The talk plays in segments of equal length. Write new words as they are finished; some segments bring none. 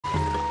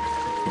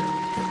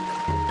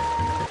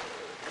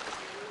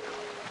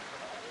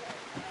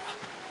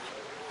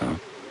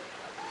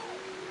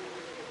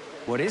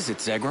What is it,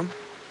 Zegram?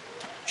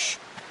 Shh.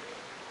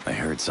 I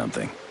heard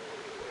something.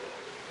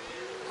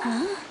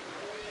 Huh?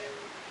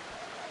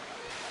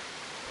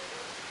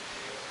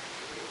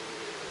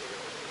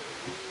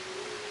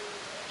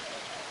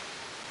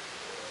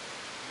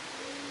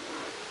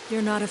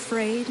 You're not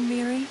afraid,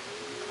 Miri?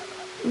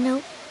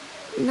 Nope,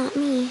 not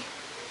me.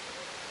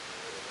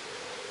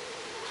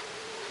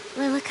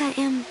 Lilika,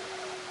 am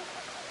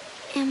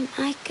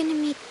I gonna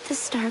meet the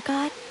Star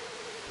God?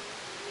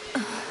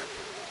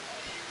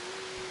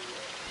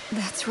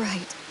 That's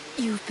right.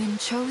 You've been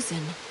chosen.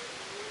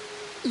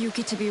 You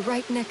get to be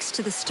right next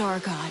to the Star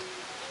God.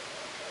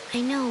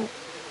 I know,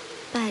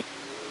 but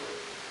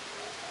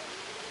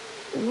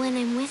when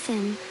I'm with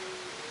him,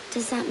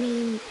 does that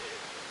mean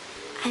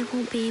I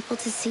won't be able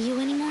to see you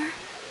anymore?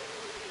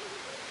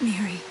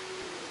 Miri.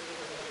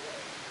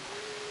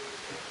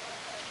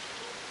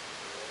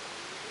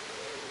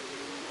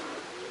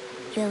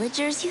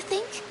 Villagers, you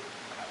think?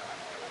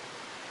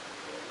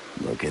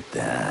 Look at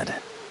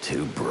that.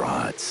 2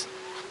 broads.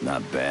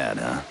 Not bad,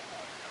 huh?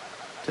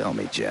 Tell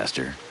me,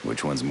 Jaster,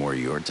 which one's more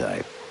your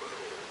type?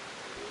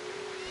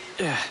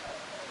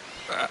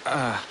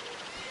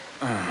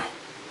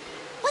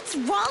 What's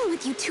wrong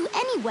with you two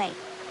anyway?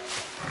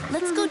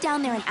 Let's go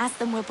down there and ask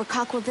them where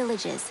Burkaqua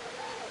village is.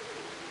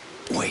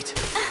 Wait.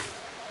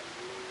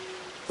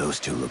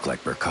 Those 2 look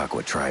like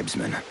Burkaqua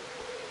tribesmen.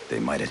 They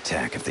might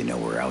attack if they know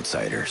we're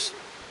outsiders.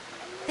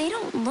 They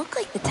don't look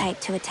like the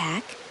type to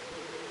attack.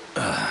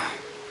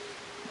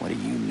 What do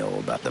you know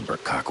about the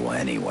Burkaqua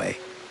anyway?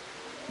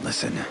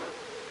 Listen,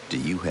 do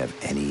you have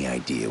any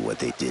idea what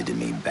they did to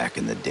me back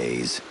in the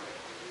days?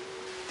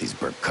 These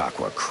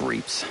Burkaqua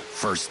creeps.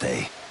 First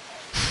they...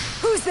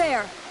 Who's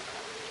there?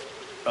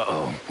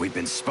 Uh-oh, we've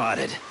been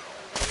spotted.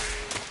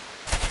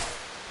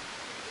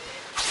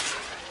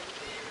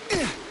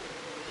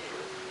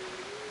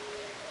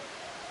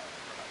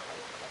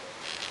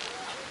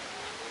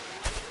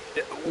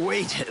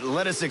 Wait,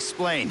 let us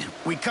explain.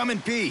 We come in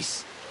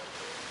peace.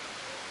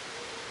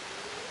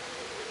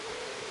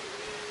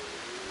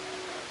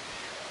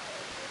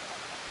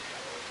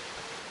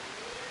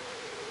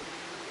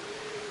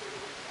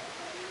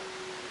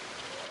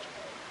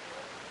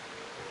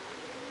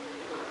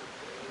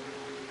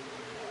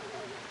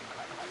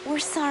 We're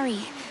sorry.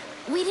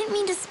 We didn't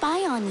mean to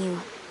spy on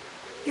you.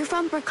 You're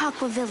from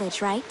Burkaqua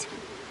village, right?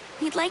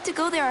 We'd like to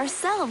go there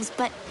ourselves,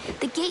 but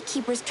the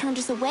gatekeepers turned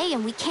us away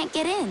and we can't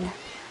get in.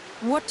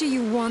 What do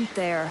you want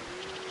there?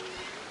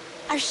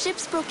 Our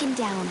ship's broken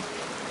down,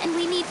 and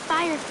we need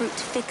fire fruit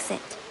to fix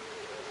it.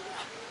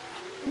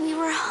 We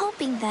were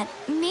hoping that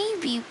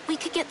maybe we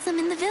could get some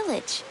in the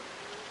village.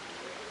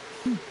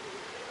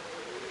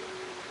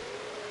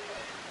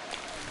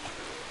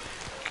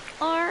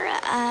 Or,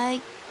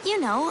 you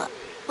know,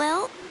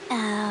 well,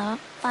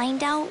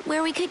 find out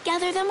where we could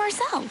gather them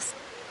ourselves.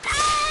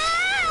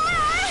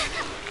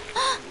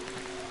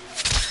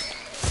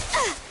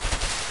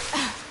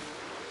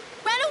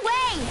 Run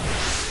away!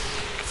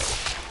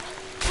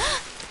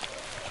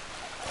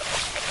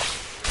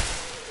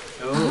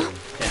 Oh.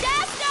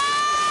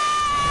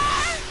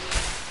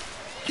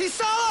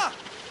 Kisala!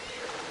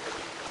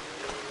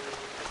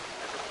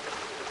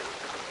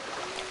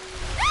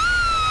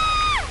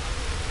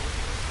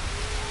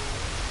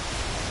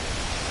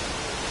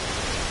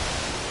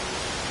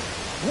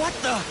 What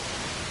the?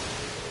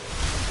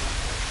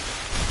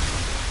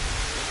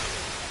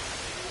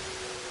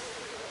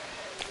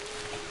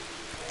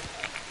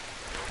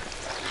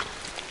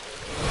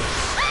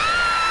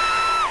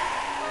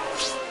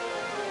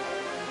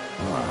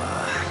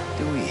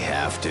 Do we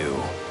have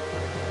to?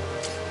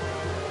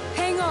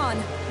 Hang on!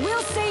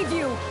 We'll save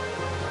you!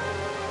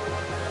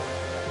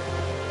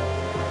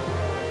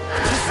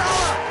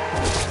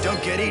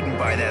 Don't get eaten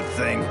by that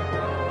thing.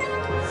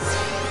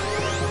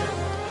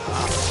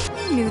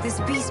 I knew this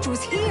beast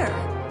was here!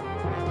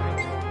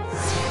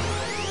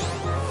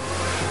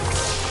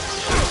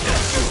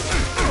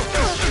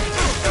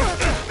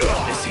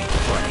 This ain't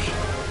funny.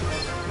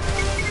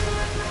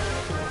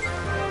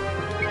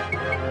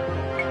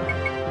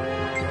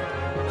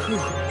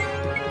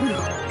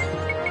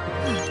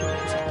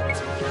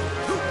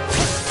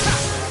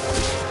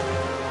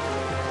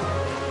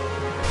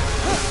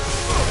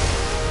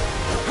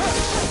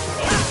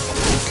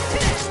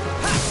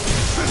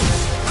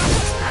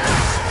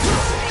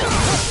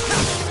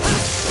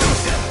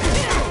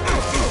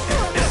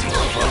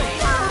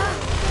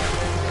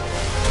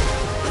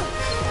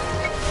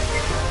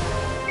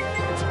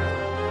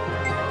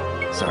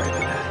 Sorry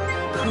about that.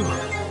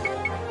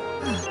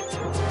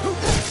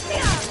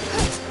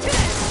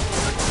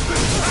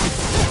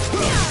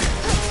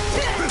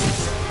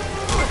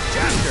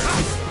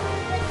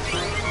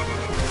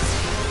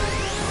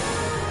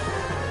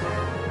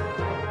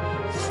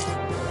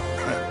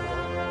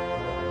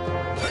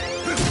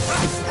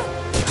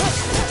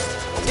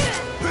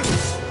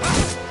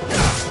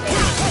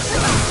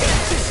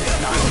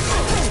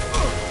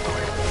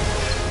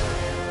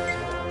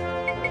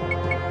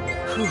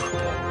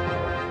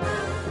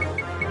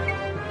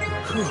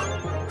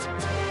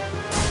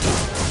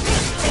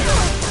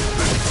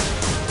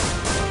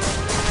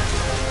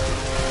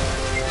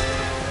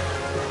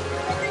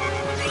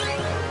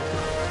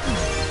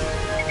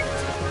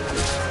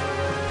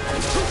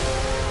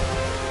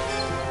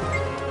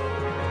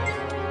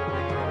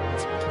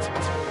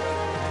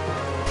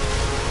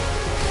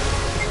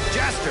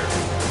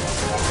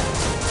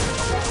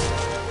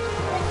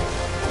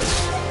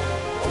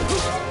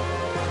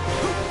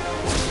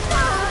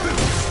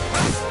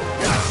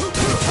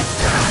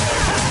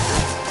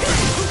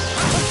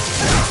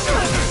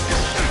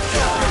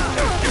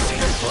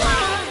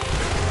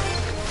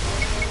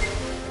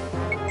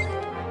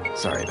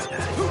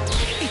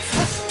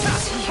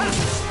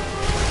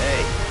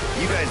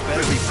 guys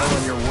better be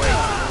pulling your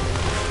weight.